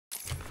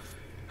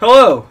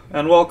Hello,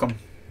 and welcome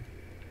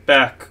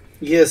back.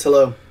 Yes,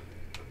 hello.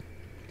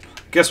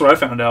 Guess what I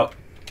found out?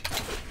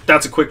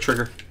 That's a quick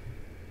trigger.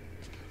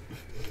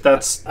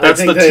 That's the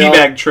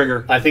teabag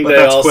trigger. I think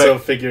they also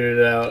figured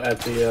it out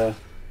at the...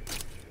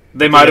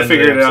 they might have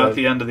figured it out at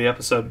the end of the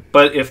episode.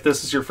 But if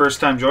this is your first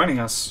time joining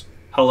us,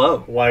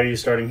 hello. Why are you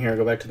starting here?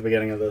 Go back to the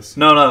beginning of this.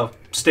 No.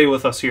 Stay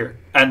with us here.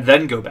 And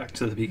then go back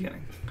to the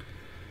beginning.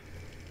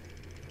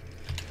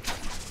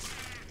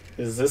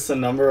 Is this the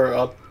number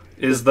up?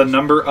 Is the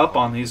number up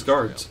on these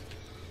guards?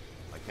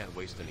 I can't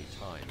waste any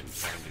time in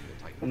finding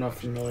the Titan. I'm not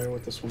familiar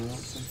with this one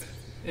else.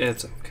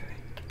 It's okay.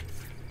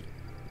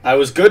 I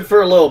was good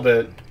for a little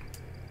bit.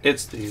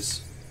 It's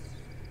these.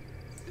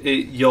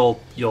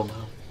 You'll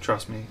know.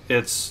 Trust me.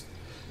 It's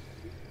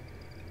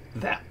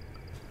that.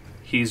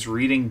 He's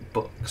reading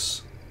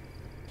books.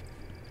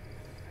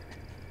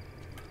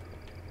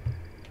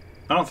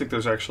 I don't think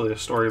there's actually a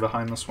story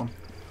behind this one.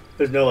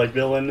 There's no, like,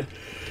 villain?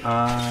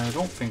 I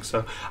don't think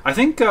so. I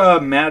think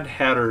Mad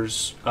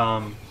Hatter's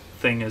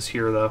thing is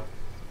here, though.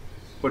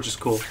 Which is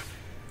cool.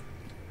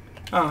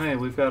 Oh, hey,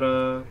 we've got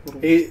a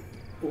little...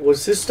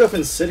 Was his stuff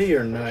in city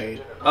or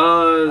night?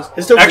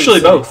 Actually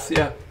both,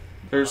 yeah.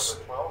 There's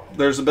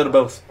a bit of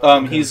both.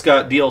 Okay. He's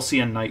got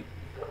DLC and night.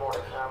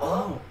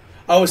 Oh,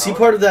 is he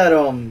part of that,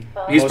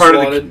 He's part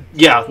of the...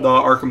 Yeah, the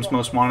Arkham's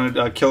Most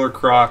Wanted. Killer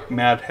Croc,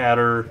 Mad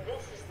Hatter...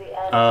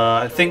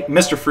 I think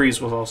Mr. Freeze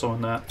was also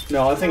in that.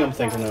 No, I think I'm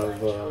thinking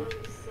of...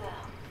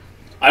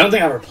 I don't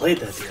think I ever played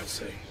that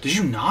DLC. Did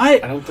you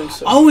not? I don't think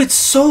so. Oh, it's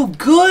so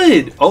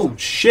good! Oh,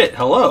 shit,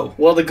 hello.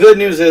 Well, the good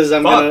news is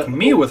Fuck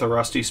me with a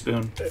rusty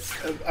spoon.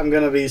 I'm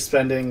going to be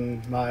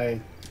spending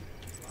my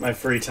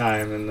free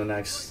time in the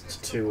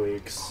next 2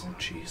 weeks. Oh,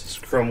 Jesus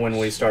Christ. From when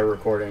we start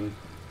recording.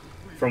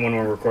 From when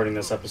we're recording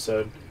this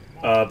episode.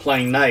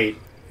 Playing Night.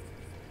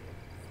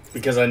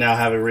 Because I now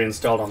have it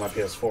reinstalled on my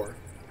PS4.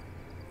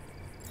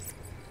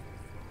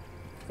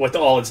 With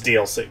all its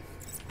DLC.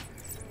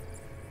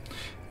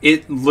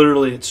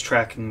 It's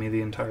tracking me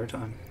the entire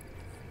time.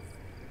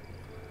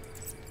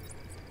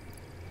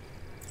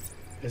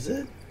 Is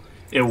it?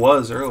 It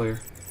was earlier.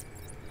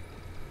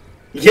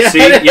 Yeah, see,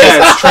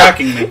 it's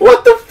tracking me.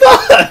 What the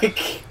fuck?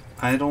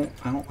 I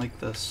don't like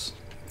this.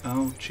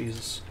 Oh,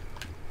 Jesus.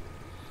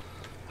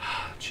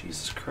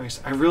 Jesus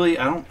Christ. I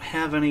don't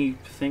have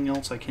anything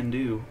else I can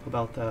do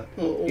about that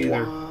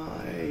either.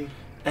 Why?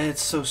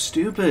 It's so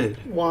stupid.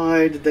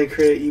 Why did they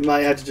create... You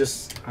might have to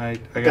just... I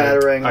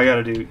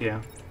gotta do...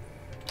 Yeah.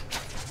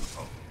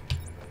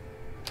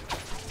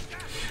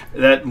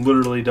 That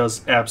literally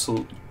does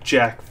absolute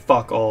jack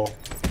fuck all.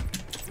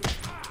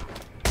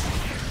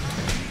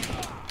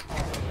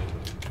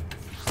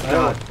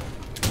 God.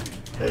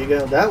 There you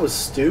go. That was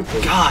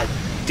stupid. God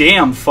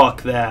damn,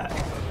 fuck that.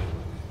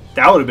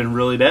 That would have been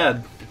really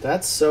bad.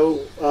 That's so...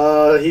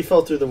 he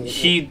fell through the...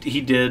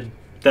 He did.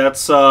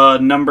 That's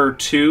number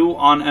 2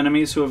 on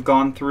enemies who have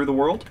gone through the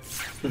world,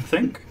 I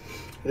think.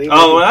 That's... yeah,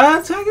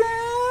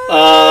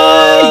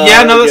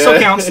 no, that still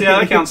counts.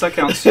 Yeah, that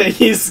counts.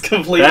 He's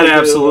completely... That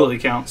absolutely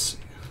counts.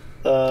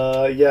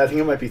 Yeah, I think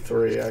it might be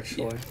 3,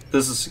 actually. Yeah.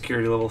 This is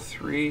security level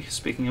 3.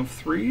 Speaking of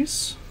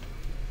 3s...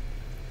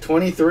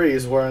 23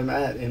 is where I'm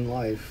at in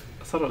life.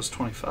 I thought it was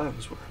 25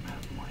 is where I'm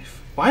at in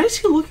life. Why is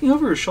he looking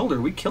over his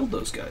shoulder? We killed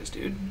those guys,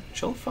 dude.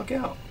 Chill the fuck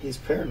out. He's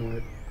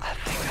paranoid. I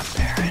think I'm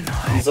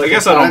paranoid. He's like, I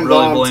guess I don't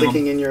really blame him.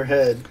 Ticking in your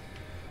head.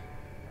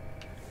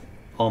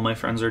 All my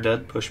friends are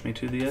dead. Push me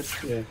to the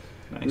edge. Yeah.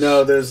 Nice.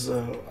 No, there's...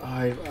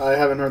 I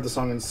haven't heard the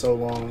song in so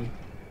long.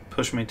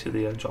 Push me to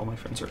the edge. All my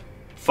friends are...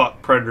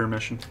 Fuck. Predator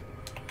mission.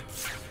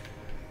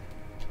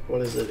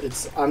 What is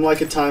it? I'm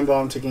like a time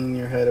bomb ticking in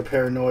your head, a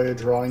paranoia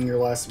drawing your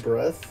last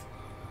breath.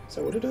 Is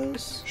that what it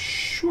is?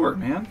 Sure,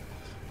 man.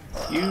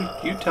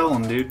 You tell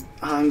him, dude.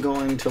 I'm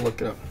going to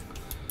look it up.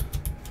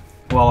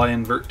 While I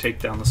invert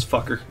takedown this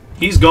fucker.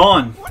 He's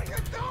gone.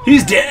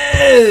 He's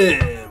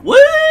dead. Woo!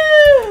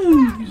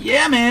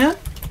 Yeah, man.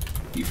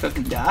 You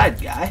fucking died,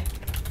 guy.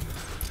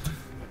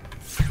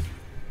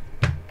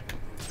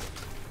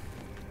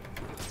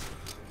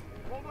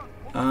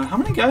 How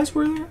many guys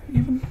were there,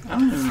 even? I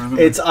don't even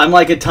remember. I'm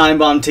like a time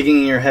bomb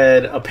ticking in your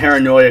head, a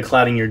paranoia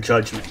clouding your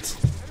judgment,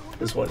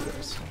 is what it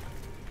is.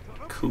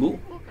 Cool.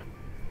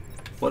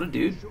 What a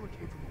dude.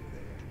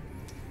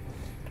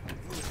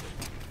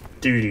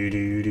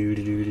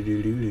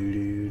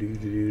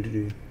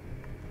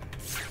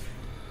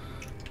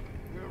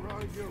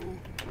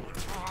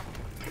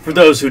 For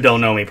those who don't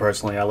know me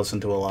personally, I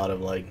listen to a lot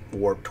of like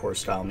Warped Tour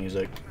style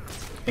music,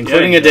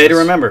 including A Day to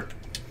Remember,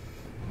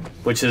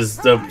 which is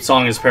the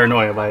song is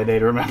Paranoia by A Day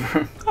to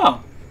Remember.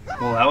 Oh,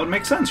 well that would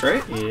make sense,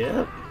 right?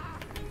 Yeah.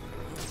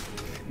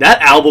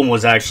 That album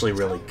was actually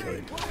really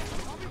good.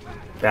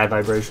 Bad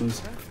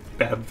Vibrations.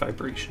 Bad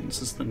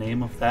Vibrations is the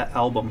name of that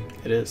album.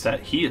 It is.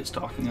 That he is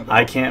talking about.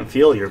 I can't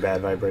feel your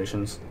bad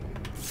vibrations.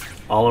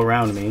 All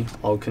around me,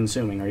 all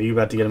consuming. Are you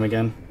about to get him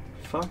again?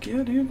 Fuck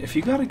yeah, dude. If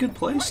you got a good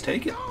place,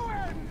 take it.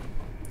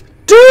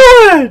 Do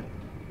it!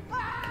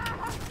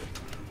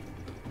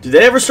 Do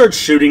they ever start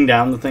shooting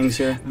down the things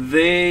here?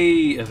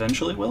 They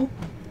eventually will.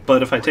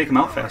 But if I take them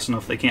out fast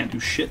enough, they can't do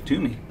shit to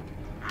me.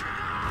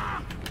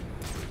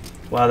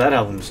 Wow, that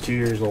album's 2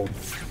 years old.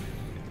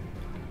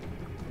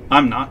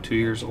 I'm not 2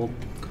 years old.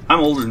 I'm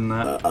older than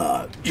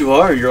that. You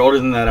are? You're older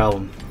than that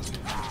album.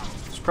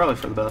 It's probably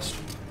for the best.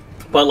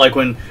 But like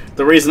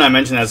the reason I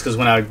mention that is because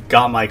when I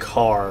got my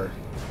car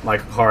I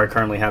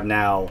currently have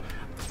now,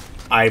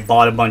 I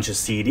bought a bunch of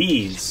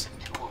CDs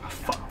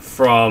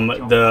from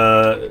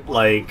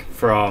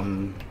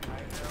from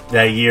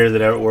that year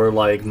that were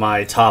like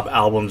my top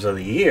albums of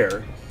the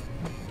year.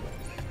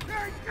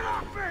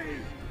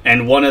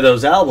 And one of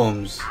those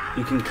albums,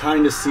 you can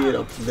kind of see it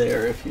up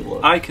there if you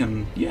look. I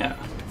can, yeah.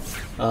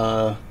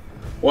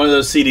 One of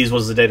those CDs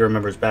was The Day to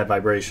Remember's Bad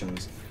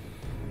Vibrations.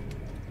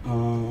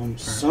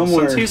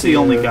 Somewhere Since he's the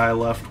only guy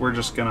left, we're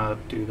just gonna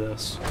do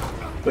this.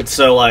 But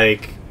so,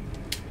 like,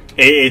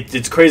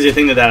 it's crazy to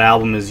think that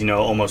album is,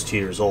 almost 2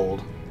 years old.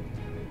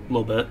 A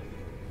little bit.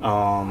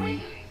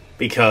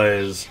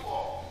 Because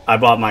I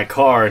bought my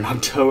car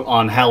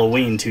on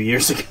Halloween 2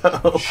 years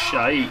ago.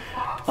 Shite.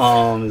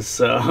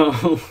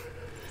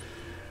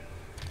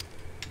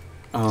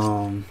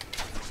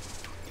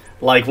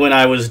 Like when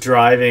I was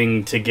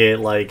driving to get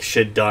like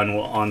shit done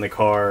on the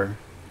car,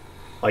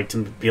 like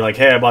to be like,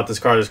 hey, I bought this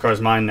car's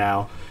mine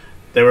now.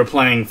 They were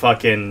playing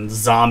fucking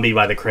Zombie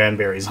by the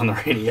Cranberries on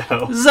the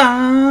radio.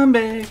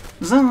 Zombie,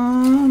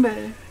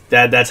 zombie.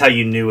 That's how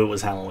you knew it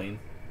was Halloween.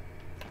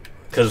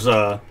 Because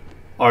our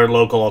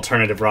local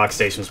alternative rock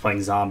station was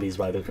playing Zombie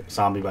by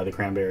the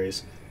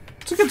Cranberries.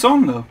 It's a good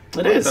song though.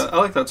 I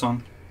like that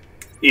song.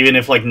 Even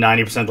if like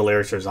 90% of the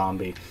lyrics are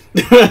zombie.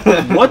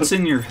 What's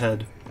in your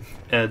head,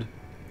 Ed?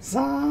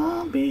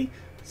 Zombie,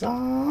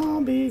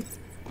 zombie.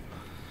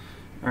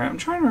 Alright, I'm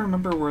trying to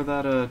remember where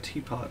that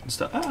teapot and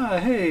stuff.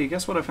 Hey,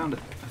 guess what? I found it,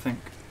 I think.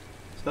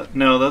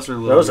 No, those are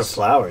lilies. Those are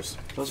flowers.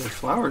 Those are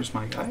flowers,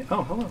 my guy.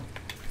 Oh, hello.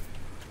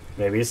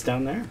 Maybe it's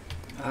down there.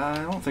 I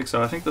don't think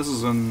so. I think this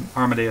is an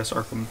Amadeus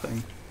Arkham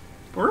thing.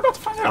 But we're about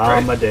to find out,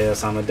 right?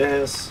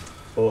 Amadeus.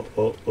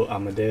 Oh,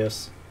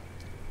 Amadeus.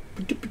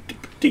 Ooh,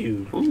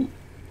 we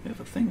have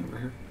a thing over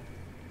here.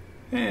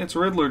 Hey, it's a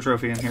Riddler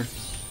trophy in here.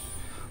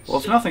 Well,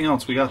 if nothing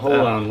else, we got Hold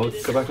on,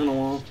 go back on the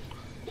wall.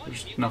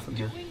 There's nothing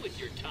here.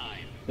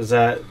 Is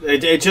that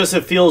it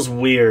feels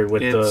weird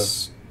with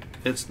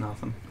It's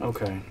nothing.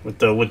 Okay. With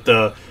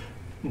the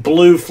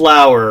blue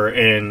flower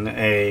in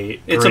a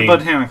It's green. a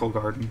botanical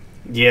garden.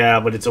 Yeah,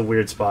 but it's a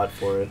weird spot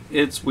for it.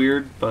 It's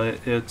weird, but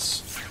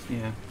it's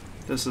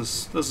this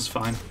is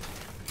fine.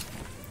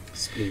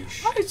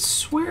 Sploosh. I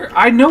swear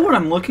I know what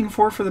I'm looking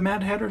for the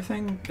Mad Hatter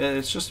thing.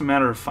 It's just a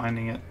matter of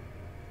finding it.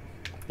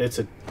 It's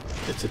a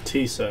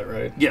tea set,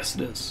 right? Yes,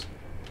 it is.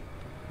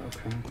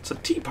 Okay. It's a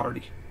tea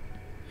party.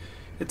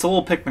 It's a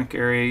little picnic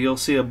area. You'll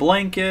see a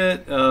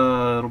blanket.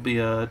 It'll be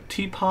a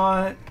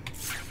teapot.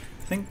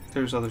 I think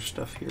there's other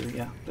stuff here.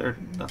 Yeah,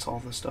 that's all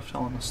the stuff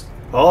telling us.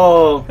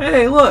 Oh.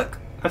 Hey, look!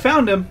 I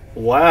found him.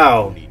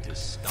 Wow.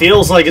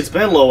 Feels like it's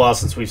been a little while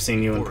since we've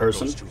seen you in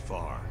person. Too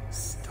far.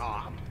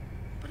 Stop.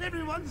 But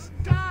everyone's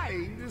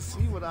dying to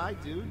see what I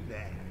do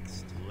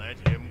next. Let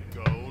him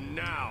go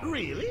now.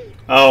 Really?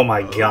 Oh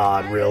my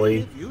God!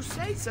 Really? If you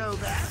say so,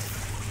 then.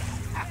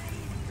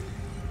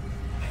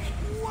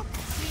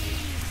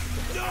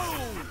 Whoopsie. No!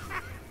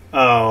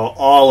 Oh,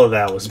 all of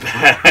that was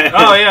bad.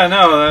 Oh yeah,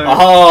 no.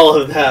 All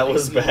of that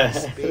was bad.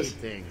 Speed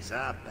things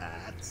up,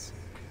 bats.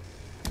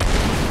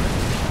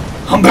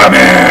 I'm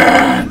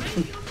Batman!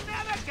 You'll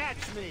never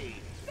catch me.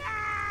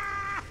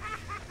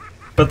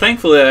 But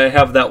thankfully, I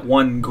have that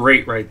one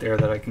grate right there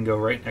that I can go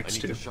right I next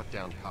need to. to shut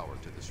down power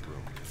to this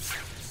room.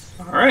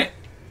 All right,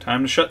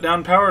 time to shut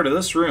down power to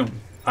this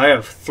room. I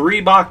have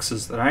 3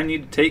 boxes that I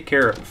need to take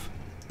care of.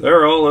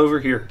 They're all over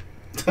here.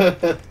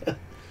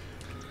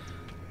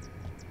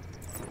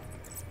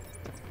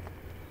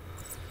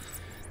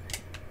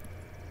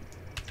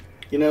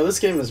 This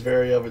game is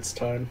very of its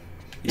time.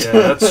 Yeah,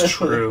 that's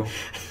true.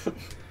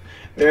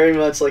 Very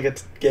much like a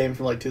game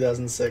from like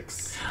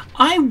 2006.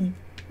 I'm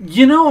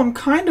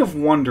kind of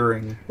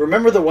wondering.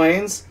 Remember the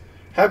Waynes?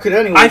 How could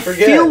anyone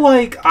forget? I feel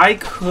like I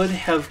could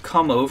have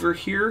come over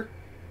here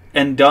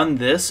and done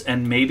this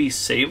and maybe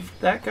saved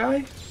that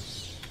guy.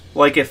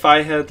 Like if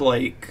I had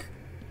I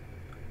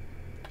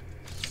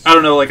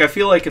don't know, I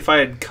feel like if I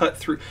had cut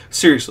through...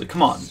 Seriously,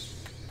 come on.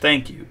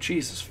 Thank you.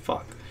 Jesus,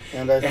 fuck.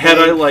 And I Had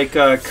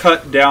I,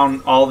 cut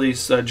down all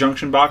these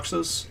junction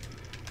boxes,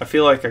 I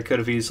feel like I could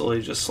have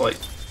easily just,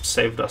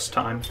 saved us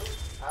time.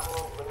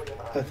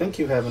 I think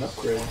you have an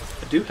upgrade.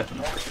 I do have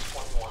an upgrade.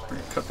 We're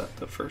going to cut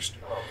that first.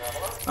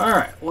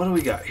 Alright, what do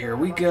we got here?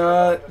 We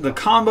got the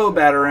combo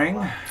battering.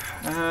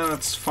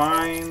 That's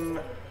fine.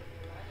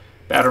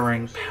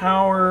 Battering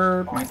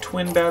power. My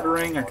twin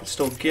battering I could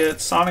still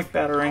get. Sonic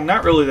battering,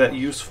 not really that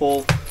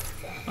useful.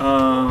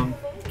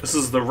 This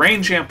is the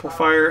range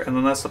amplifier, and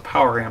then that's the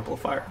power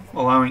amplifier,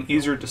 allowing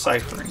easier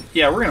deciphering.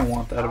 Yeah, we're going to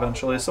want that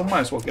eventually, so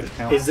might as well get it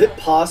now. Is it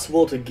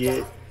possible to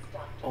get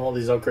all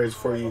these upgrades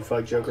before you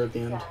fight Joker at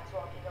the end?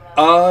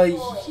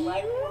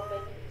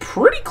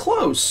 Pretty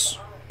close.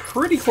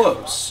 Pretty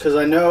close. Because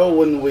I know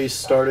when we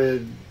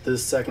started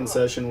this second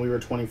session, we were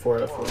 24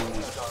 out of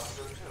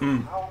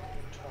 41.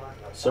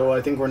 So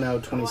I think we're now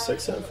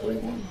 26 out of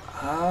 41.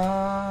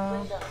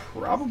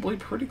 Probably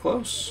pretty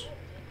close.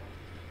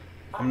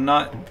 I'm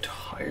not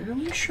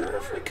entirely sure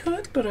if we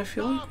could, but I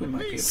feel like we might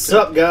be able to.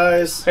 Sup,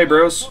 guys? Hey,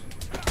 bros.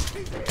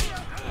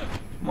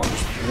 Come on,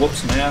 just whoop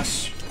some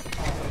ass.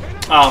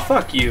 Aw,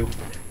 fuck you.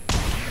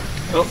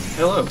 Oh,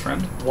 hello,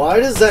 friend. Why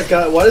does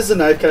the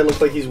knife guy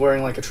look like he's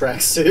wearing like a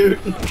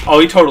tracksuit? Oh,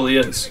 he totally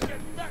is.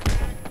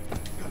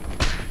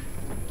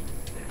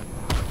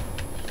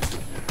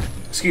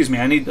 Excuse me,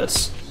 I need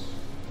this.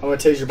 I'm gonna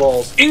tase your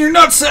balls. In your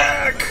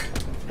nutsack!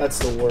 That's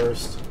the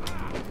worst.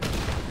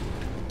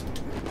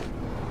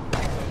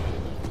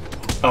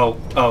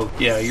 Oh,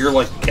 yeah, you're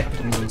like the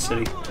captains in the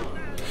city.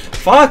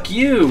 Fuck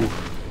you!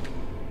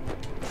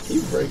 Can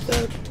you break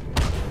that?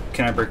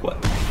 Can I break what?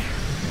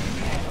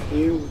 Can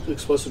you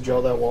explosive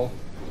gel that wall?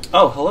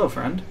 Oh, hello,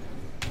 friend.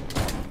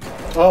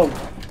 Oh,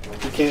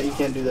 you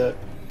can't do that.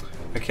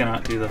 I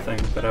cannot do the thing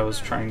that I was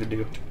trying to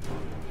do.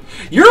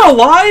 You're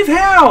alive?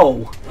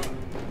 How?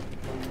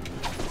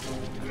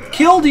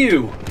 Killed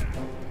you!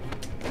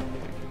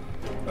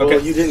 Okay.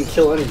 Well, you didn't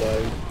kill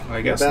anybody.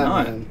 I guess You're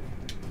not. Batman.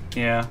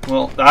 Yeah,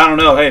 well, I don't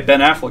know. Hey, Ben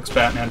Affleck's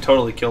Batman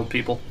totally killed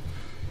people.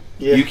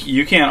 Yeah.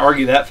 You can't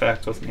argue that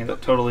fact with me.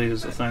 That totally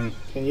is a thing.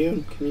 Can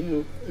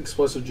you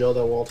explosive gel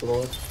that wall to the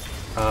left?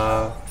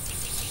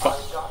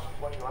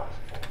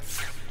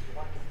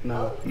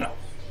 No. No.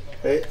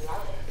 It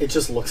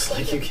just looks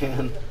like you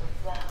can.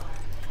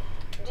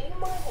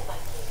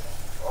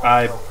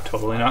 I'm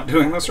totally not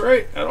doing this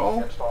right at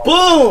all.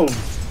 Boom!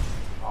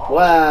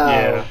 Wow.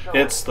 Yeah,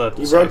 it's the.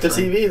 You broke the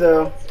TV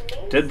though.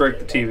 Did break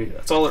the TV.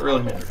 That's all that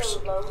really matters.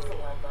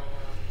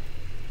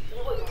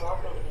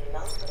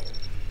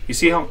 You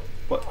see how?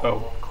 What?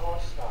 Oh.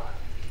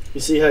 You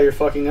see how you're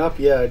fucking up?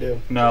 Yeah, I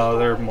do. No,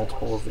 there are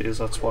multiple of these.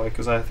 That's why.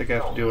 Because I think I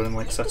have to do it in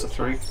like sets of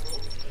 3.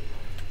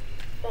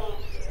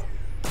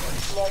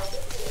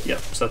 Yep,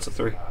 sets of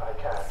 3.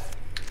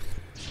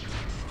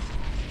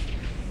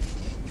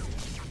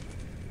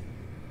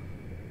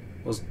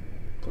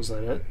 Was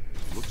that it?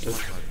 Looks like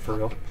For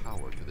real?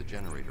 power to the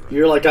generator.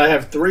 You're like, I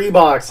have 3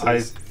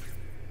 boxes.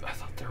 I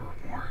thought there were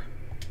more.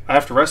 I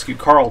have to rescue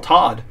Carl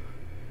Todd.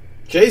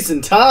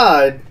 Jason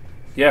Todd?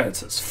 Yeah, it's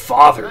his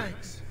father.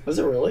 Was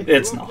it really?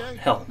 It's not.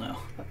 Hell no.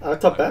 I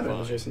thought Batman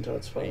was Jason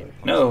Todd's father.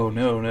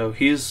 No.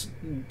 He's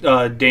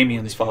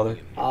Damien's father.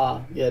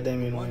 Ah, yeah,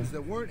 Damian Wayne. Ones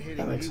that weren't hitting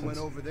That me makes went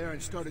sense. over there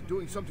and started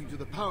doing something to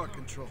the power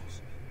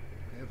controls.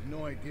 I have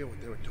no idea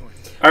what they were doing.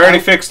 I already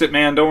fixed it,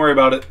 man. Don't worry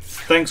about it.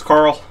 Thanks,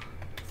 Carl.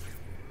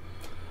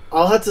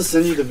 I'll have to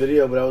send you the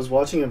video, but I was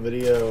watching a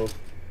video.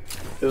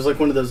 It was like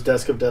one of those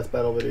Desk of Death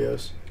battle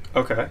videos.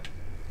 Okay.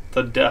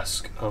 The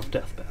desk of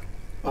death battle.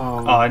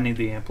 Oh, I need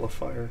the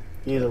amplifier.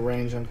 You need the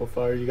range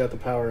amplifier. You got the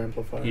power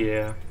amplifier.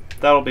 Yeah.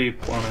 That'll be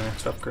one of the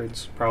next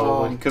upgrades,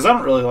 probably. Because I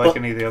don't really like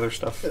any of the other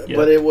stuff yet.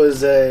 But it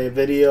was a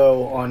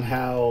video on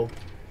how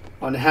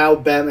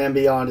Batman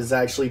Beyond is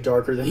actually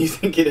darker than you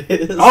think it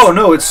is. Oh,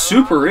 no, it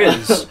super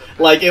is.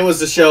 Like, it was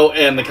the show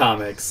and the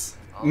comics.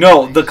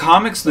 No, the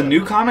comics, the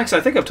new comics, I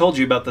think I've told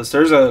you about this.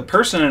 There's a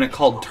person in it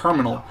called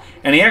Terminal,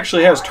 and he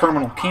actually has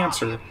terminal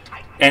cancer,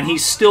 and he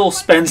still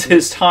spends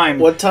his time...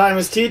 What time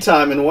is tea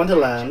time in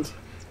Wonderland?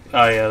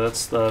 Oh, yeah,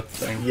 that's the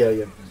thing.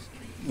 Yeah.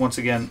 Once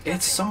again,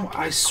 it's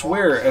I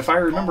swear, if I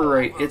remember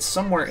right, it's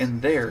somewhere in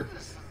there,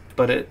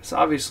 but it's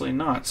obviously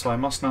not, so I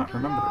must not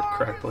remember it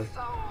correctly.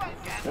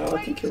 No,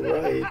 I think you're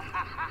right.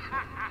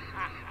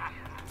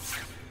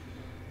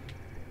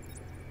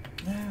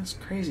 Yeah, it's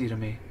crazy to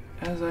me.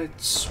 As I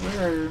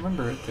swear I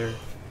remember it there.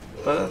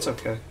 But that's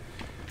okay.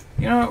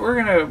 You know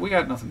what, we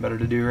got nothing better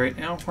to do right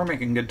now. We're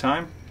making good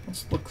time.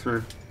 Let's look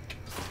through.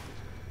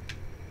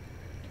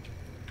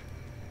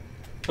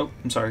 Oh,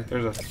 I'm sorry.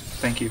 There's a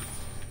thank you.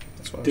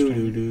 That's what I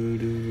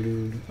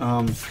was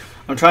trying.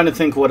 I'm trying to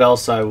think what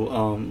else I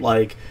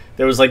like.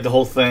 There was like the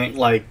whole thing.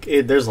 Like,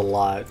 there's a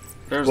lot.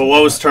 Well,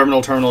 what was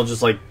Terminal? Terminal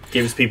just like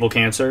gives people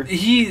cancer.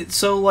 He's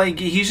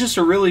just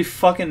a really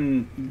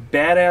fucking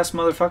badass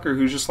motherfucker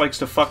who just likes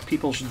to fuck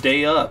people's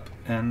day up,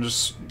 and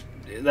just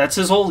that's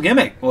his whole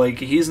gimmick. Like,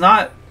 he's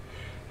not.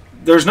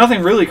 There's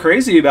nothing really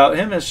crazy about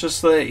him. It's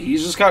just that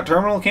he's just got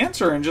terminal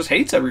cancer and just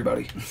hates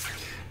everybody.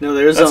 No,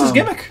 that's his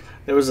gimmick.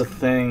 There was a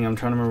thing. I'm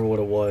trying to remember what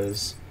it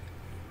was.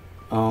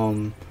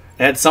 It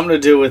had something to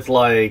do with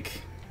like.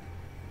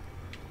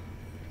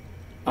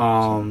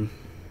 No,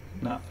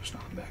 there's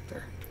nothing back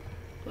there.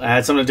 It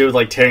had something to do with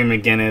like Terry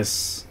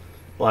McGinnis,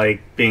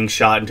 like being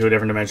shot into a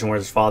different dimension where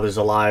his father's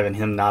alive and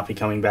him not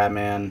becoming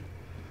Batman.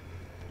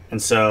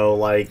 And so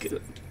like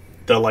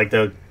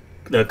the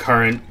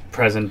current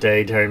present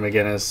day Terry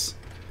McGinnis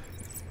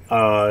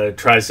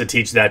tries to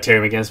teach that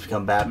Terry McGinnis to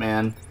become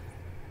Batman,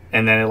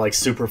 and then it like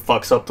super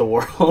fucks up the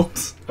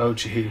world. Oh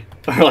gee.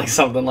 Or like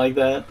something like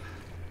that.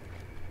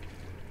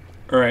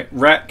 Alright,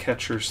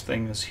 Ratcatcher's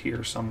thing is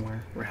here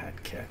somewhere.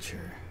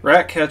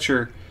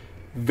 Ratcatcher,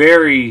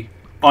 very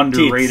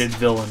underrated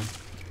villain.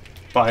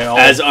 By all.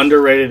 As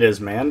underrated as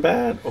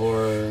Man-Bat,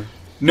 or...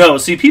 No,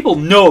 see, people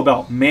know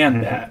about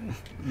Man-Bat.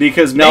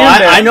 Because No,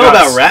 I know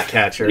about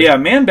Ratcatcher. Yeah,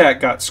 Man-Bat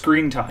got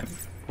screen time.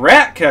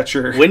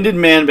 Ratcatcher. When did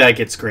Man-Bat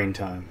get screen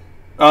time?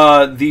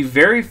 The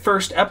very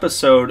first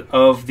episode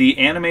of the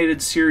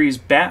animated series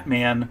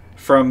Batman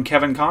from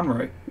Kevin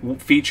Conroy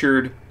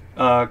featured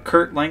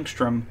Kurt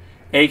Langstrom,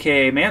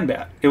 a.k.a.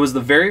 Man-Bat. It was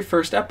the very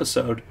first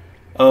episode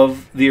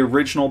of the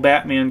original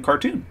Batman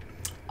cartoon.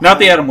 Not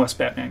the Adam West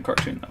Batman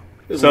cartoon,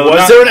 though. So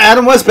was there an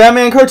Adam West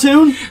Batman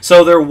cartoon?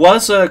 So there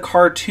was a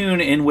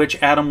cartoon in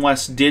which Adam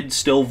West did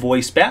still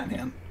voice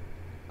Batman.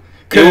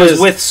 It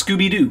was with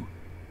Scooby-Doo.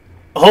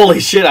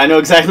 Holy shit, I know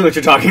exactly what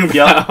you're talking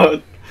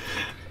about.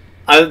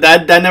 Yep.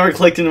 That never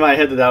clicked into my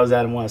head that was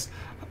Adam West.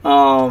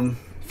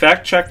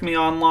 Fact check me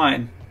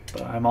online,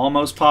 but I'm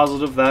almost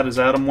positive that is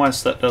Adam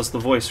West that does the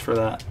voice for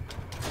that.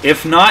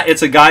 If not,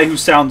 it's a guy who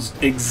sounds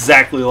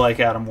exactly like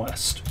Adam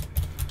West.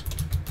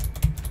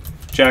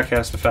 Jack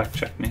has to fact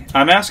check me.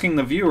 I'm asking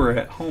the viewer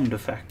at home to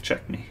fact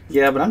check me.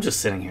 Yeah, but I'm just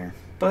sitting here.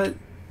 But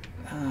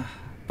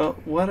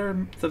what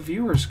are the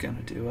viewers going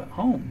to do at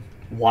home?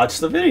 Watch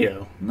the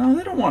video. No,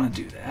 they don't want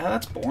to do that.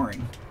 That's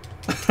boring.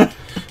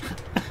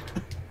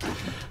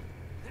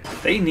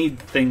 They need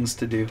things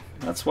to do.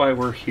 That's why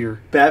we're here.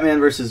 Batman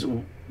versus...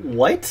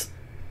 What?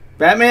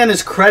 Batman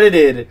is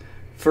credited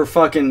for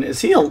fucking...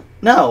 Is he a...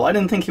 No, I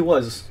didn't think he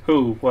was.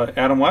 Who? What?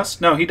 Adam West?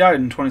 No, he died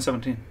in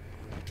 2017.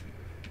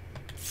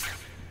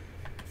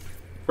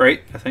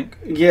 Right? I think.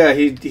 Yeah,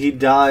 he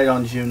died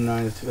on June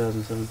 9th,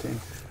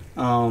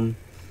 2017.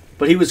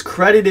 But he was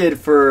credited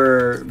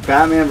for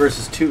Batman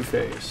versus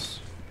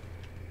Two-Face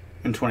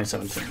in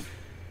 2017.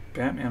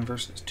 Batman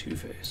versus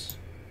Two-Face.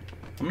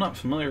 I'm not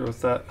familiar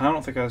with that. I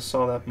don't think I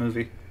saw that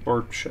movie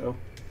or show.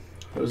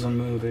 It was a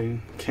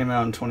movie. Came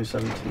out in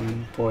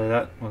 2017. Boy,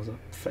 that was a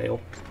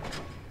fail.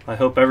 I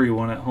hope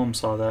everyone at home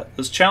saw that.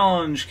 This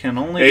challenge can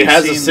only It be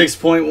has seen... a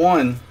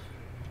 6.1.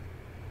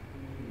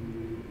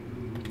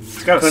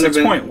 It's got a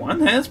 6.1?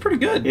 That's pretty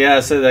good. Yeah,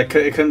 so it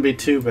couldn't be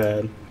too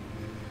bad.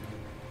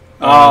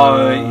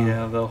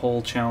 Yeah, the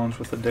whole challenge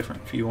with a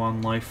different view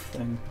on life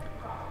thing.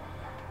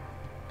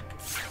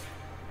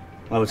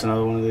 Oh, it's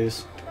another one of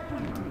these.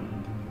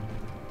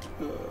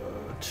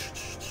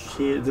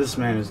 This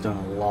man has done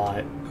a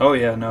lot. Oh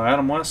yeah, no,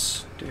 Adam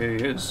West, he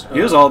is.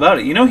 He was all about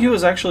it. You know, he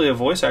was actually a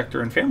voice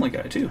actor in Family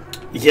Guy too.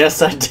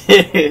 Yes, I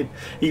did.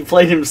 He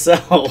played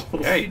himself.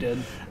 Yeah, he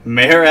did.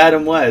 Mayor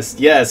Adam West.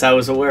 Yes, I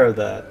was aware of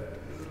that.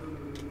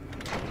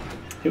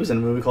 He was in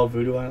a movie called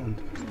Voodoo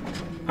Island.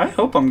 I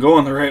hope I'm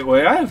going the right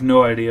way. I have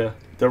no idea.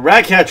 The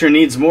Ratcatcher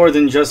needs more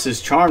than just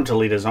his charm to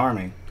lead his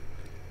army.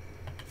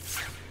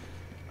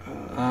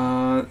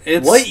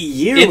 What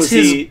year was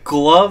his he?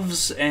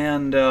 Gloves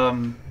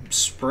and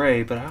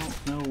spray, but I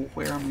don't know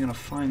where I'm gonna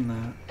find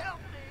that.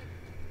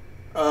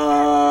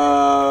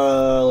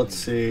 Let's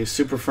see.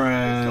 Super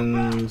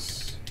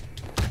Friends.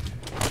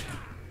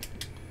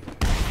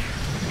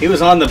 He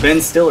was on the Ben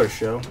Stiller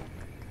show.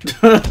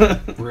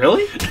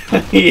 Really?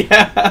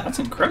 Yeah. That's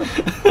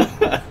incredible.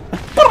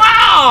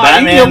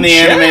 Batman the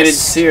Animated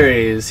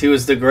Series. He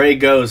was the Gray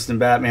Ghost in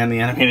Batman the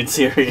Animated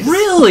Series.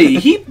 Really?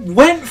 He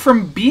went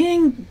from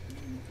being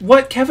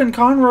what Kevin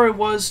Conroy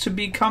was to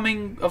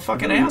becoming a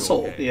fucking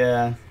asshole.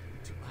 Yeah.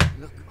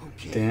 Look,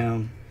 okay.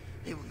 Damn.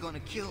 They were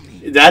gonna kill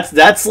me. That's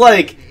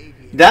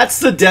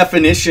the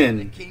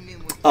definition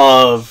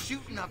of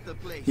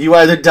you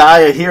either die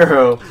a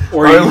hero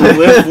or you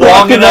live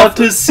long enough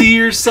to see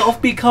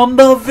yourself become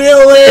the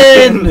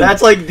villain.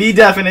 That's like the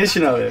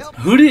definition of it.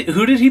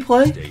 Who did he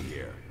play?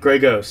 Gray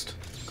Ghost.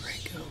 Gray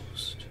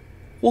Ghost.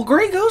 Well,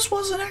 Gray Ghost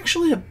wasn't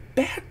actually a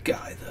bad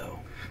guy though.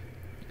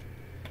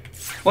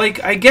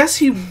 Like, I guess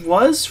he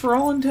was for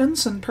all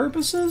intents and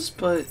purposes,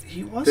 but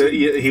he wasn't.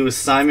 He was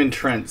Simon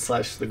Trent /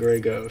 the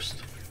Gray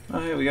Ghost. Oh,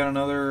 yeah, we got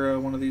another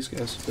one of these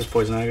guys. This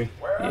Poison Ivy?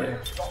 Yeah.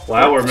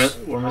 Wow, we're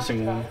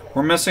missing one.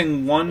 We're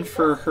missing one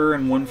for her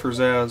and one for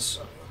Zaz.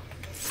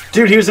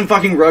 Dude, he was in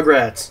fucking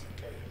Rugrats.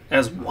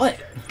 As what?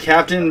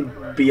 Captain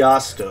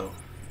Biasto.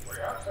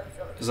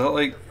 Is that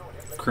like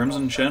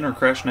Crimson Chin or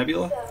Crash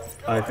Nebula?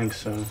 I think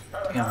so.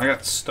 Damn, I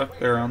got stuck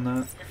there on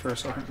that for a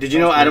second. Did you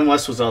know Adam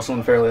West was also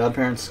in Fairly Odd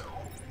Parents?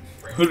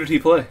 Who did he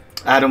play?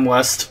 Adam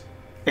West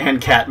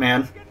and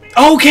Catman.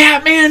 Oh,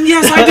 Catman!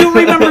 Yes, I do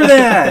remember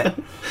that!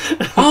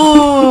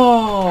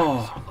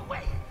 Oh!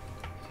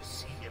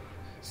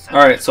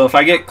 Alright, so if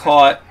I get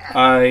caught,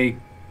 I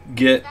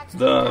get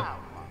the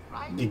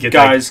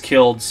guys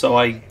killed, so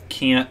I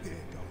can't.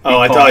 Oh,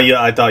 I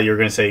thought you were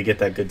gonna say you get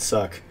that good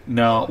suck.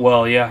 No,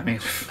 well, yeah, I mean,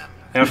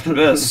 after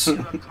this,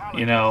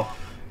 you know,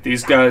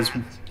 these guys,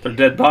 they're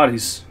dead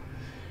bodies.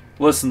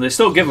 Listen, they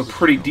still give a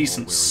pretty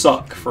decent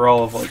suck for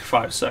all of like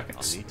 5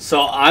 seconds.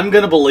 So I'm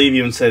gonna believe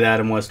you and say that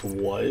Adam West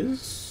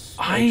was.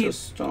 I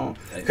just don't,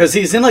 because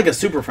he's in like a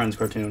Super Friends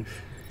cartoon.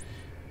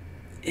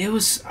 It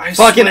was fucking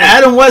swear.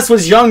 Adam West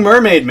was Young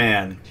Mermaid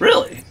Man.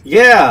 Really?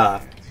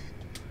 Yeah.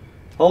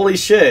 Holy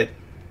shit.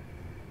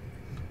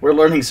 We're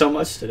learning so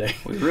much today.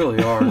 We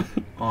really are,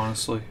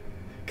 honestly.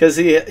 Because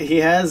he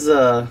has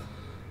so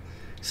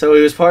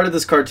he was part of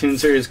this cartoon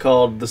series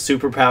called the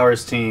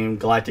Superpowers Team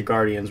Galactic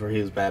Guardians, where he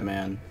was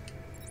Batman.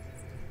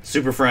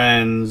 Super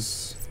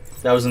Friends.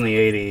 That was in the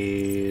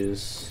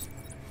 80s.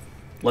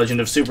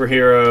 Legend of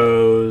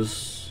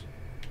Superheroes.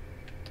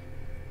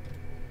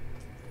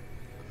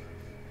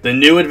 The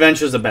New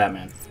Adventures of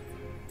Batman.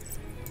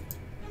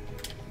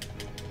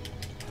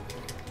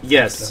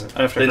 Yes,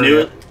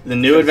 the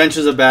New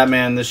Adventures of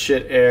Batman. This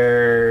shit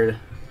aired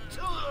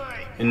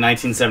in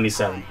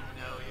 1977.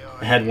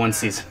 It had one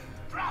season.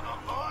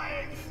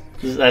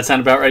 Does that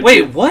sound about right?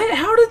 Wait, what?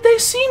 How did they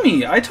see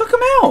me? I took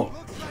him out.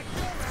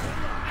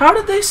 How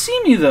did they see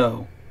me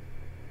though?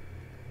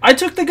 I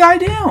took the guy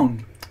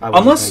down. I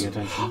wasn't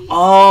paying attention.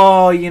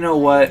 Oh, you know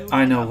what?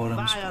 I know what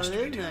I'm supposed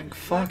to be doing.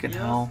 Fucking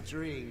hell.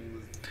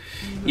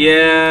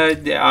 Yeah,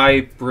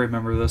 I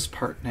remember this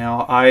part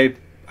now. I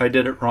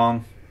did it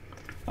wrong.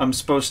 I'm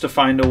supposed to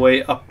find a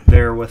way up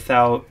there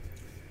without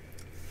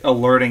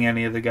alerting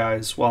any of the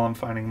guys while I'm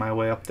finding my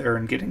way up there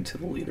and getting to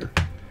the leader.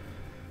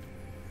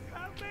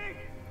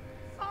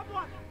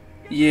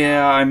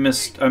 Yeah, I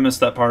missed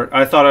that part.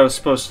 I thought I was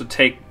supposed to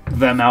take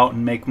them out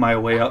and make my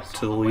way up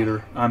to the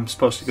leader. I'm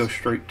supposed to go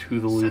straight to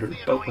the leader,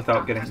 but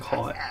without getting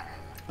caught.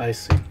 I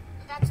see.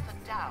 That's the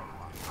down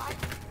one, right?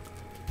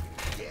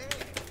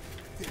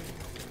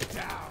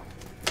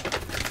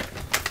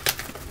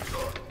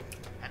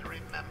 And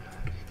remember,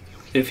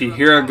 If you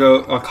hear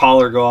a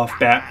collar go off,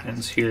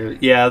 Batman's here.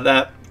 Yeah,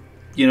 that,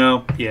 you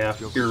know, yeah,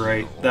 you're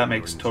right. That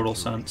makes total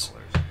sense.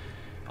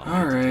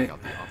 All right.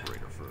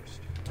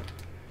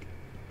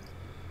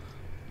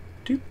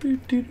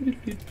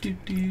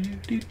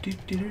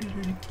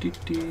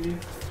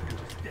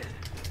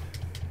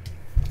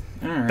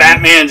 Alright.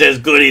 Batman's as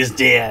good as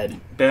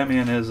dead.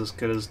 Batman is as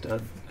good as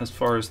dead, as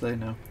far as they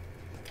know.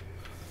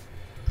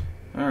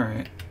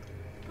 Alright.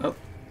 Oh,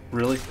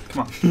 really?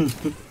 Come on.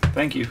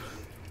 Thank you.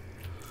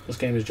 This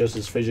game is just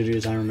as fidgety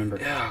as I remember.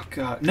 Oh,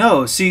 God.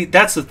 No, see,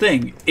 that's the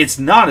thing. It's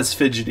not as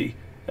fidgety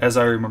as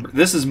I remember.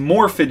 This is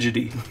more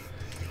fidgety.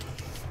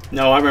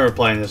 No, I remember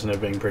playing this and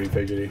it being pretty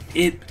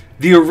fidgety.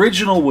 The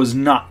original was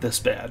not this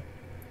bad.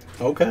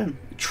 Okay.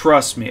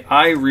 Trust me,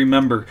 I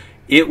remember.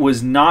 It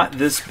was not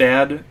this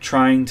bad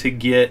trying to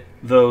get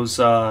those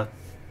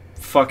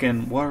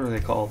fucking, what are they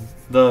called?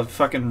 The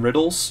fucking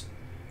riddles.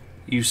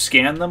 You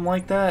scan them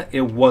like that.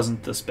 It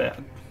wasn't this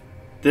bad.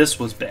 This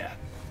was bad.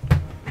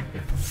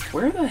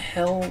 Where the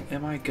hell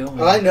am I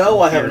going? I know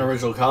I have an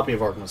original copy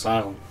of Arkham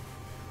Asylum.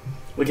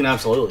 We can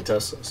absolutely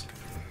test this.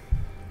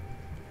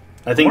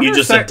 I think you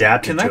just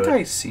adapted to it. Can that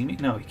guy see me?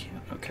 No, he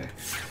can't. Okay.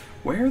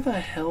 Where the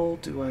hell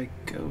do I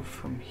go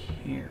from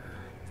here?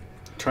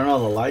 Turn all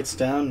the lights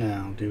down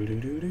now. Do do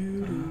do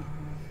do do.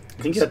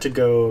 I think you have to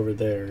go over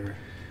there.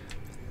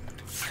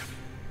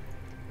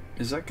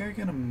 Is that guy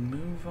gonna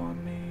move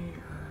on me?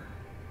 Or...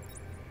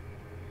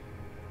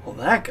 Well,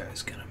 that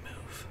guy's gonna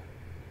move.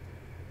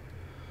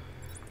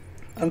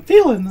 I'm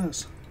feeling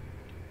this.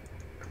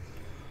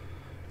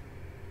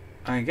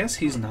 I guess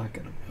he's not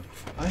gonna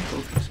move. I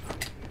hope he's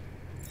not.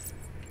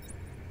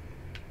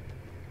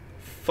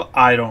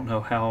 I don't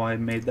know how I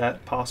made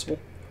that possible.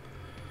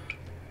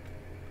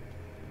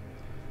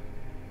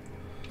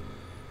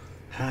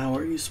 How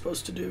are you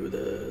supposed to do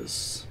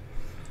this?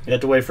 You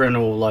have to wait for him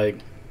to, like...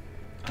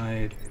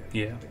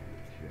 Yeah.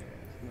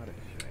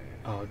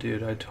 Oh,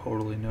 dude, I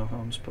totally know how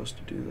I'm supposed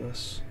to do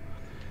this.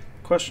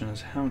 Question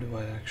is, how do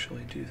I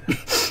actually do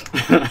this?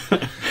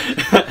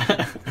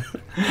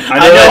 I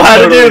know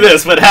how to do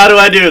this, but how do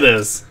I do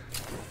this?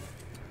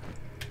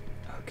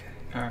 Okay,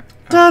 alright.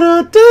 Da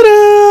da da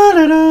da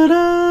da da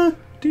da.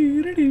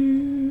 Do do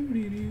do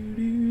do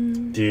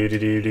do Do do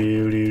do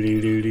do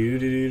do do do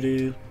do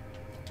do.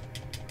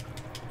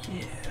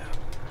 Yeah,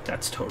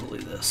 that's totally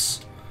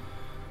this.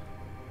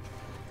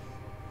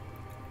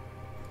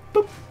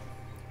 Boop.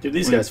 Dude,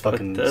 these guys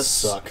fucking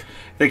suck.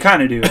 They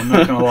kind of do, I'm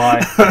not gonna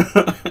lie.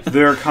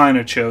 They're kind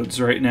of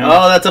chodes right now.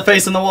 Oh, that's a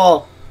face in the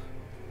wall.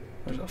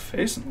 There's a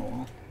face in the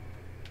wall.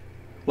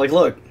 Like,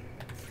 look.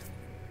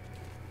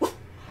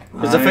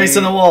 There's a face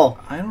in the wall.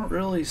 I don't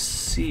really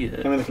see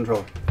it. Give me the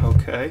controller.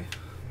 Okay.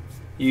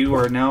 You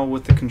are now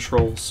with the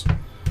controls.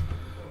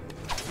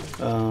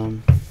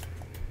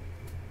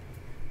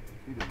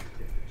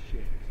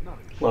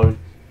 Logan.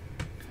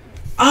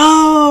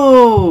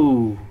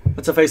 Oh!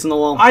 That's a face in the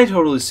wall. I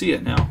totally see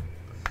it now.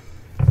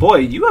 Boy,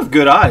 you have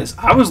good eyes.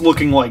 I was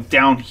looking like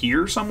down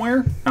here somewhere,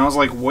 and I was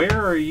like,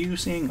 where are you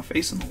seeing a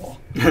face in the wall?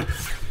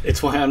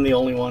 It's why I'm the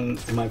only one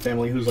in my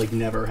family who's like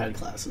never had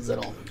glasses at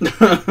all. It's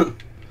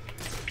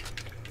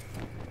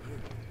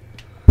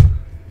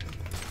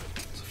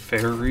a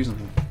fair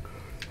reason.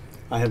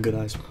 I have good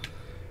eyes.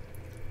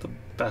 The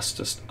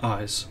bestest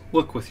eyes.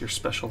 Look with your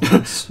special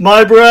lens.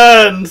 My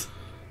brand!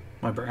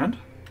 My brand?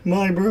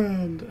 My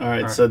brand.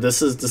 Alright, so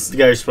this is the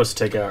guy you're supposed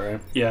to take out,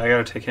 right? Yeah, I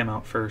gotta take him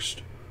out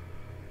first.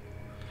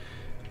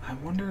 I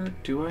wonder,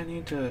 do I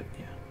need to...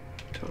 Yeah,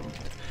 totally.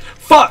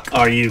 Fuck!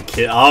 Are you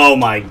kidding? Oh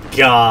my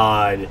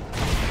god.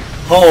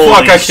 Holy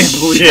Fuck, I can't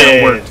believe that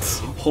shit. worked.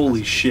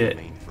 Holy shit.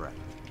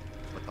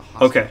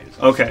 Okay,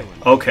 okay,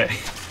 okay.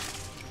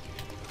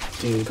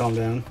 Do you need to calm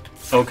down?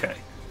 Okay.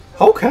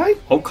 Okay.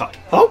 Okay.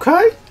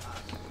 Okay.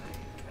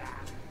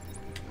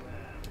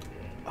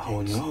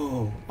 Oh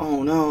no.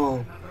 Oh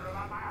no.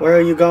 Where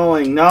are you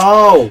going?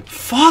 No!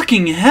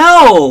 Fucking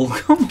hell!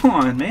 Come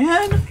on,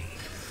 man.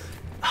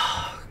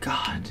 Oh,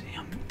 God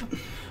damn.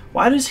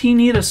 Why does he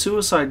need a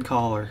suicide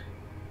collar?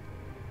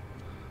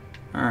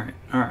 Alright,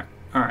 alright,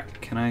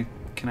 alright. Can I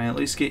at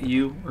least get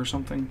you or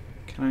something?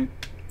 Can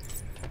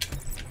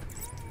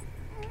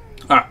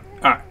I? Alright,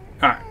 alright,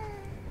 alright.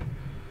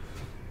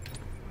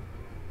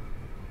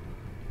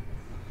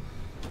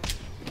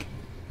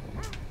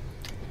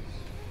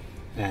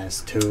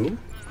 That's 2.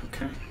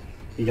 Okay.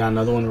 You got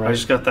another one right? I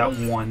just got that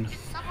one.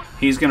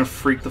 He's gonna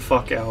freak the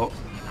fuck out.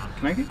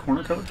 Can I get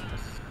corner cover?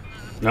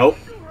 Nope.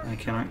 I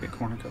cannot get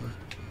corner cover.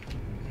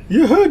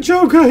 You heard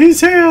Joker,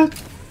 he's here!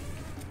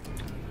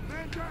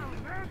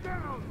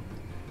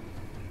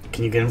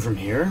 Can you get him from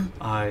here?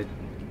 I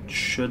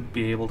should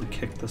be able to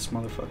kick this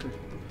motherfucker.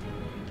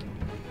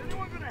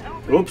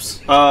 Oops.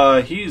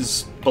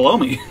 He's below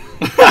me.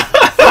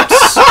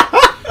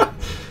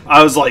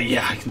 I was like,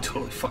 yeah, I can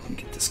totally fucking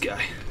get this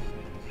guy.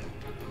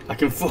 I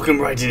can fuck him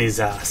right in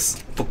his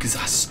ass. Fuck his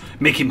ass.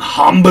 Make him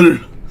humble.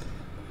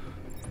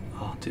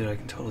 Oh, dude, I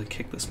can totally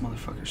kick this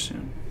motherfucker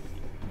soon.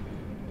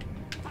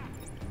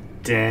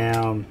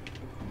 Damn.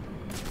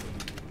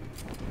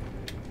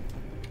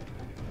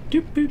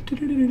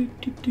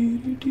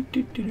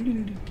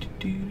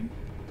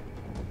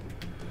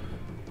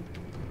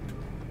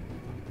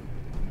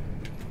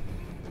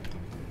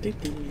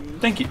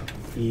 Thank you.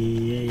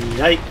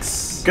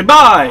 Yikes.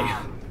 Goodbye.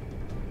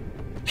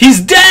 He's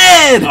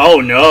dead.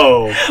 Oh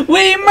no.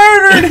 We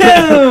murdered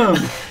him.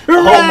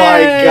 Oh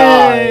my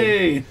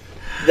Hooray! god.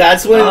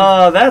 That's when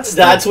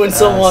that's when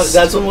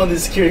one of the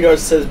security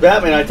guards says,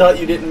 "Batman, I thought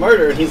you didn't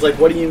murder." And he's like,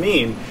 "What do you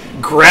mean?"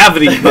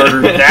 Gravity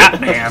murdered that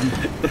man.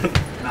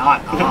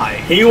 Not I.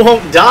 He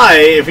won't die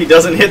if he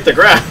doesn't hit the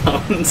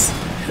ground.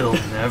 He'll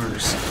never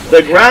see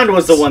The ground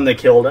was the one that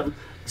killed him.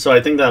 So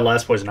I think that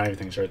last poison ivy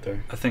thing's right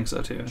there. I think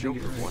so too. I think Joker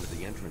you're right. wanted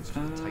the entrance to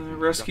the Titan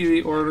Rescue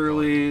the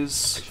orderlies,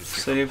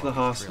 save the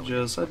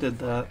hostages. I did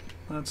that.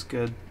 That's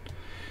good.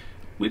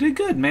 We did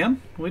good,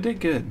 man. We did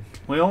good.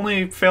 We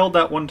only failed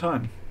that one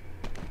time.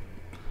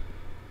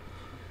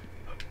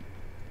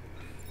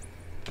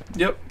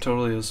 Yep,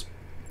 totally is.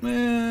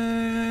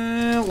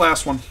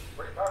 Last one.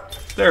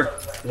 There.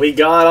 We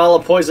got all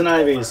the poison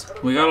ivies.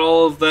 We got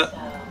all of that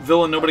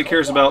villain nobody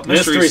cares about.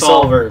 Mystery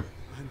solver.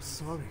 I'm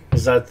sorry.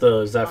 Is that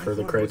for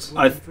the crates?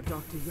 For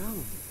Dr.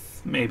 Young.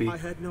 Maybe. I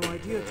had no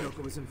idea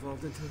Joker was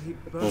involved until he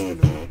burst in.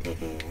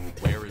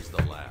 Where is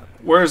the lab?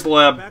 Where's the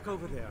lab? Back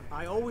over there.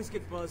 I always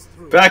get buzzed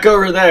through. Back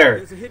over there.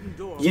 There's a hidden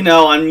door. You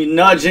know, I'm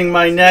nudging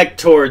my neck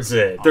towards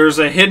it. There's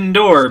a hidden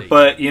door,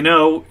 but you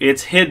know,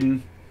 it's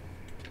hidden.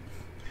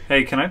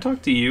 Hey, can I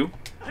talk to you?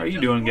 How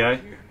you doing, guy?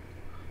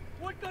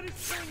 What good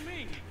is telling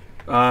me?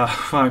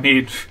 I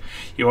mean,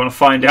 you want to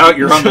find out?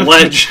 You're on the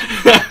ledge.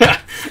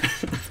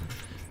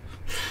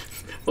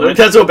 Well,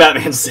 that's what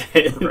Batman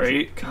said.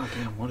 Right? God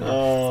damn, whatever.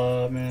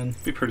 Oh, man.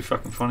 It'd be pretty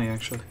fucking funny,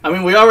 actually. I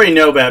mean, we already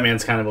know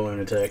Batman's kind of a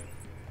lunatic.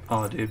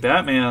 Oh, dude,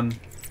 Batman's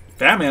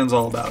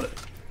all about it.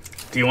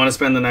 Do you want to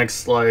spend the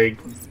next, like...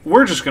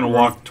 We're just going to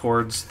walk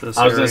towards this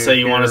I was going to say,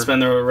 you want to here.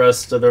 spend the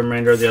rest of the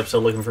remainder of the episode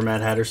looking for Mad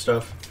Hatter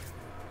stuff?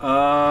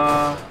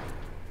 Oh,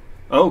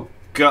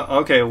 God.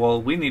 Okay, well,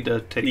 we need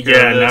to take care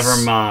Yeah, of this.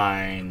 never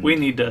mind. We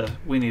need to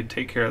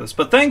take care of this.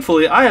 But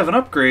thankfully, I have an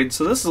upgrade,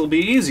 so this will be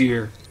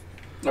easier.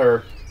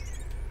 Or...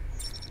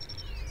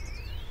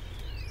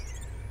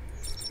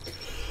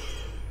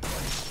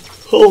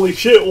 Holy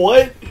shit,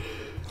 what?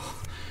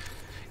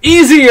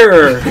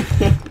 Easier!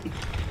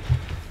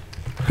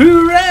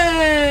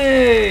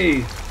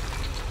 Hooray!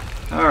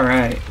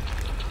 Alright.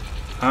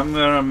 I'm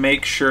gonna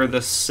make sure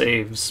this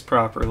saves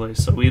properly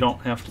so we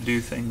don't have to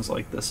do things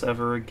like this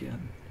ever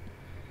again.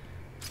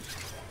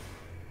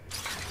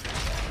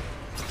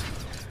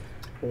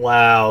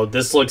 Wow,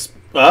 this looks...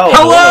 Oh,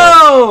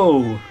 Hello!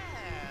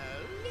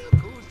 Look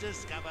who's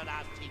discovered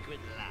our secret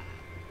lab.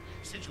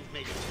 Since you've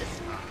made it this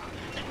far,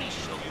 let me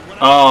show you what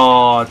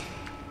Oh,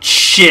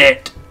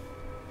 shit.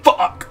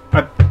 Fuck.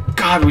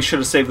 God, we should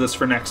have saved this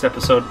for next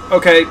episode.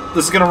 Okay,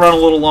 this is gonna run a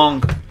little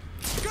long.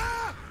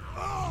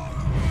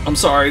 I'm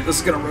sorry, this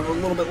is gonna run a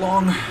little bit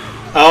long.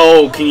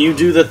 Oh, can you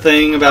do the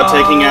thing about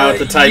taking out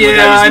the Titan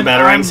without using the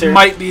batarangs here? I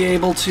might be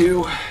able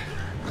to.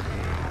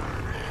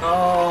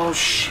 Oh,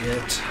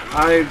 shit.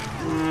 I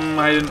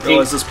didn't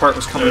realize this part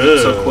was coming up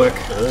so quick.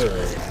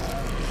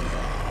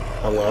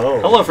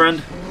 Hello. Hello,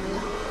 friend.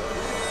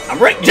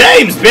 I'm Rick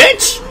James,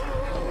 bitch!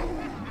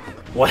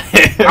 What?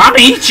 I'm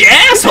each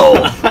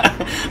asshole!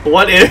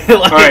 What if,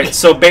 like... Alright,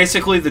 so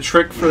basically the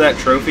trick for that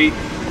trophy,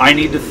 I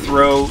need to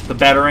throw the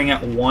batarang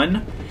at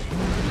 1,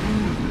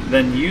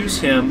 then use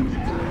him...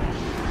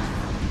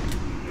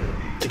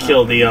 to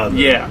kill the other.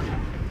 Yeah.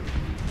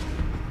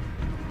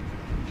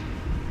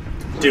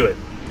 Do it.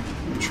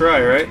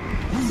 Try, right?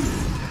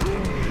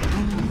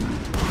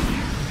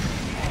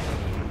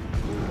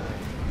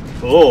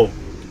 Oh.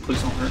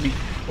 Please don't hurt me.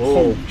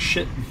 Oh. Holy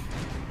shit.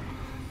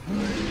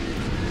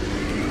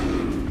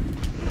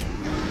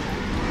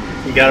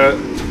 You gotta...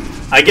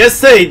 I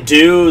guess they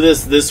do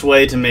this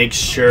way to make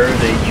sure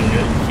that you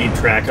keep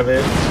track of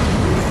it.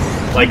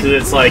 Like, 'cause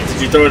it's like,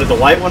 did you throw it at the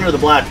white one or the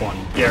black one?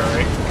 Yeah,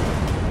 right.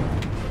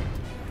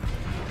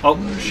 Oh,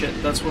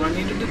 shit, that's what I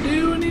needed to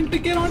do. I needed to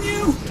get on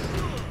you.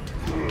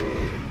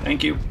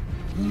 Thank you.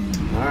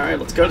 Alright,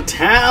 let's go to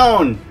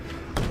town!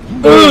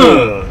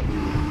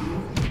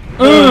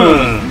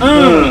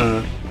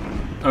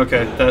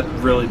 Okay, that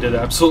really did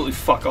absolutely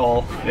fuck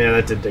all. Yeah,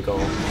 that did dig all.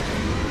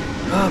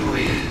 Oh,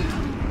 boy.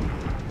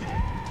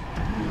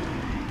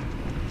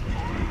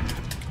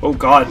 Oh,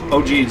 God.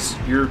 Oh, jeez.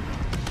 You're...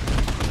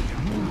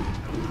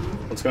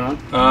 What's going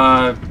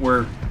on?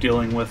 We're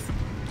dealing with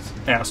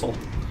asshole.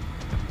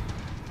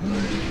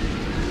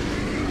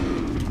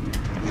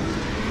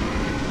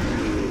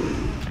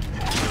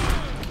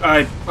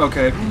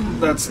 Okay,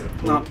 that's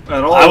not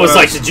at all. I was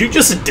like, did you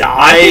just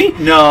die?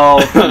 No,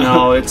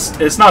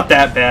 it's not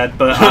that bad,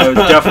 but I was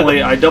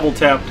definitely, I double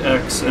tapped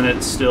X and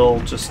it still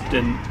just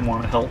didn't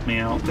want to help me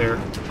out there.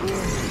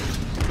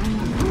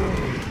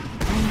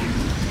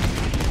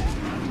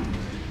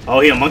 Oh,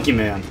 he a monkey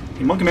man.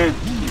 You monkey man.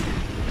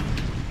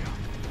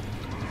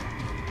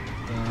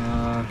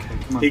 Okay,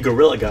 come on. He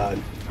gorilla god.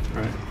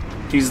 Right.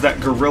 He's that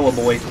gorilla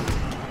boy.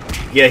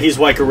 Yeah, he's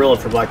White Gorilla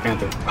for Black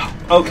Panther.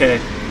 Okay,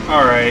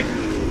 alright.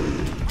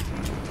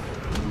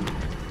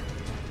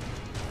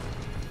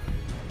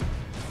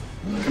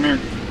 Come here.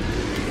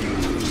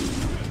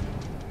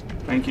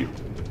 Thank you.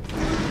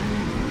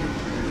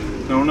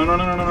 No.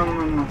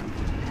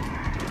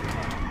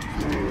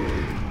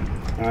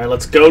 Alright,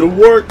 let's go to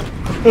work.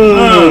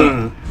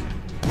 Oh.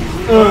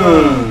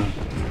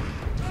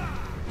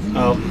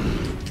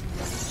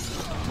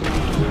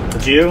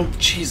 Did you?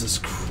 Jesus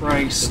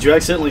Christ. Did you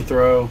accidentally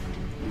throw?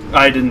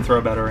 I didn't throw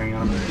a battering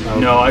at him. Oh.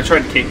 No, I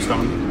tried to cape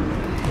stone.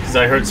 Because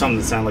I heard something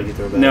that sounded like you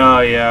threw a battering. No,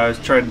 yeah, I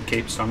tried to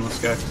cape stone this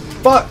guy.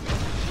 Fuck!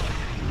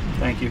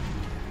 Thank you.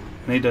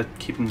 I need to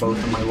keep them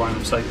both in my line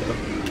of sight, though.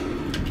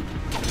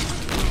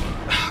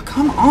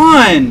 Come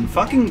on!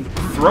 Fucking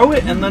throw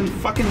it and then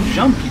fucking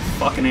jump, you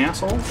fucking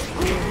asshole.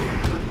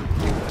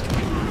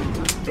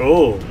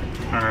 Oh.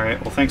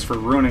 Alright, well thanks for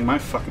ruining my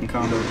fucking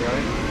combo,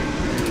 guy.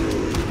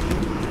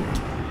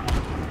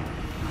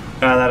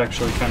 That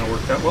actually kind of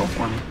worked out well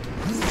for me.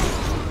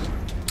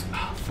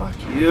 Oh, fuck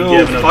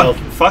you.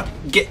 Fuck,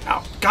 get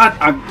out.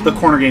 God, the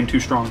corner game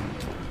too strong.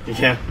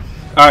 Yeah.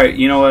 Alright,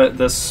 you know what?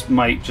 This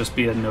might just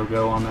be a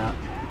no-go on that.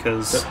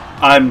 Because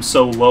I'm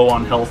so low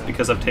on health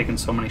because I've taken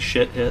so many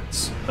shit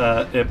hits.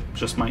 It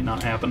just might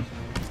not happen.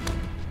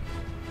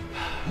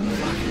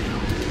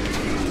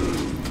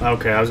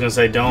 Okay, I was gonna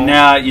say don't.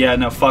 Nah, yeah,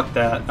 no, fuck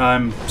that.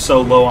 I'm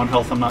so low on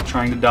health, I'm not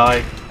trying to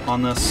die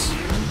on this.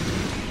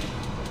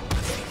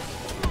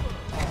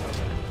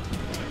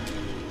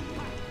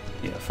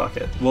 Yeah, fuck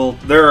it. Well,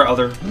 there are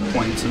other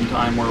points in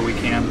time where we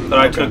can, but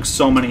I took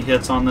so many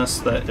hits on this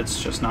that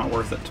it's just not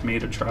worth it to me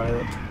to try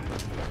it.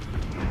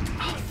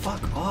 Oh,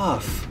 fuck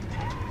off.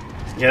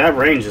 Yeah, that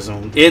range is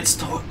on.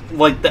 It's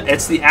like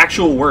it's the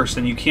actual worst,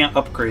 and you can't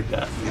upgrade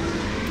that.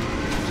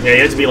 Yeah,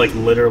 you have to be like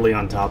literally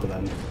on top of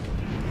that.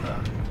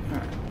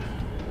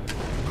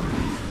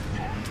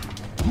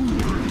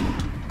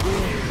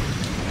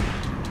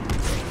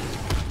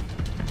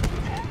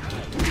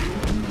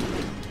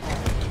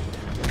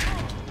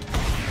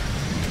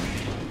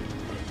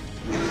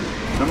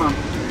 Come on.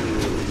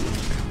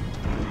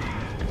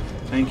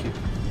 Thank you.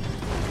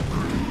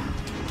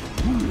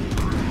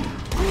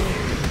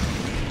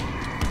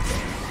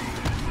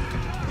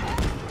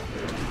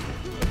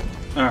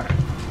 Alright.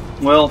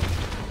 Well,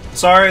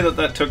 sorry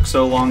that took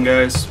so long,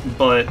 guys,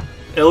 but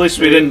at least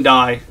we didn't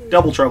die.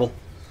 Double trouble.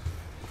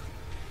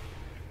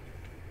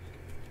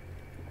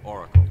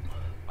 Oracle,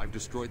 I've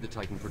destroyed the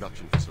Titan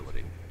production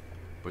facility,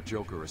 but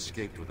Joker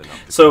escaped with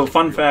enough. So,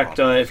 fun fact,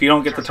 if you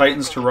don't get the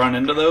Titans to run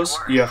into those,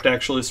 you have to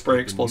actually spray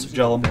explosive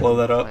gel and blow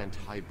that up.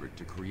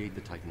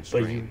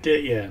 But you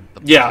did, yeah.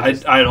 Yeah,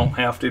 I don't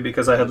have to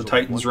because I had the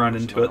Titans run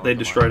into it. They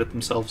destroyed it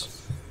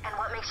themselves. And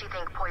what makes you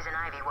think Poison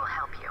Ivy will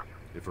help you?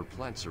 If her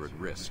plants are at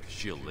risk,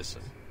 she'll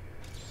listen.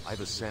 I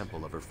have a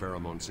sample of her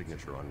pheromone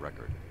signature on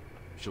record.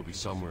 She'll be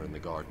somewhere in the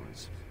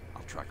gardens.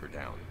 I'll track her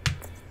down.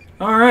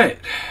 Alright.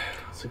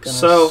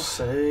 So,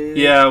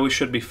 yeah, we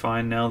should be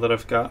fine now that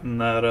I've gotten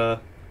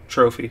that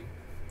trophy.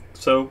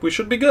 So, we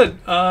should be good.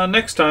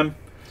 Next time,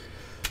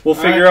 we'll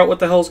figure out what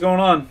the hell's going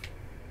on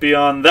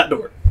beyond that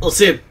door. We'll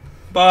see.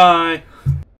 Bye.